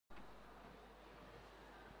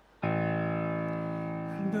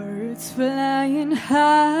Birds flying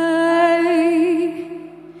high,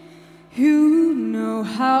 you know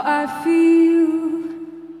how I feel.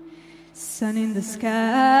 Sun in the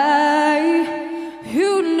sky,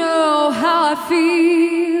 you know how I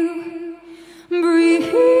feel.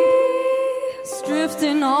 Breeze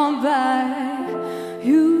drifting on by,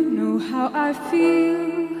 you know how I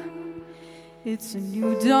feel. It's a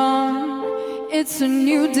new dawn, it's a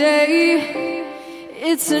new day,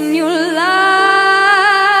 it's a new life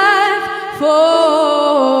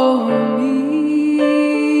for me.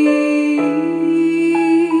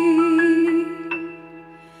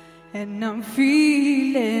 And I'm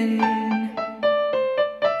feeling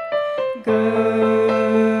good.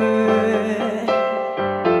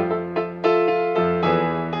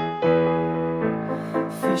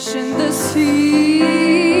 Fish in the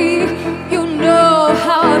sea, you know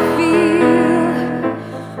how I feel.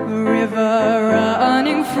 River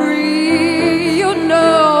running free, you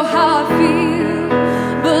know how I feel.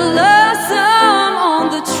 Blossom on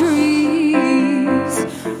the trees,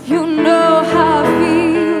 you know how I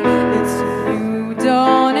feel. It's a new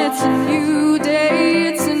dawn, it's a new day,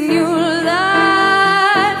 it's a new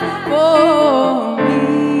life for me.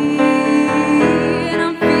 And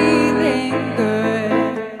I'm feeling good.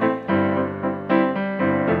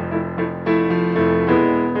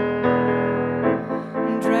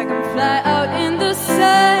 Dragonfly out in the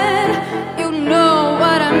sun, you know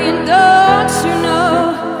what I mean, don't you know?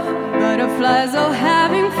 Butterflies all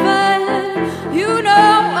having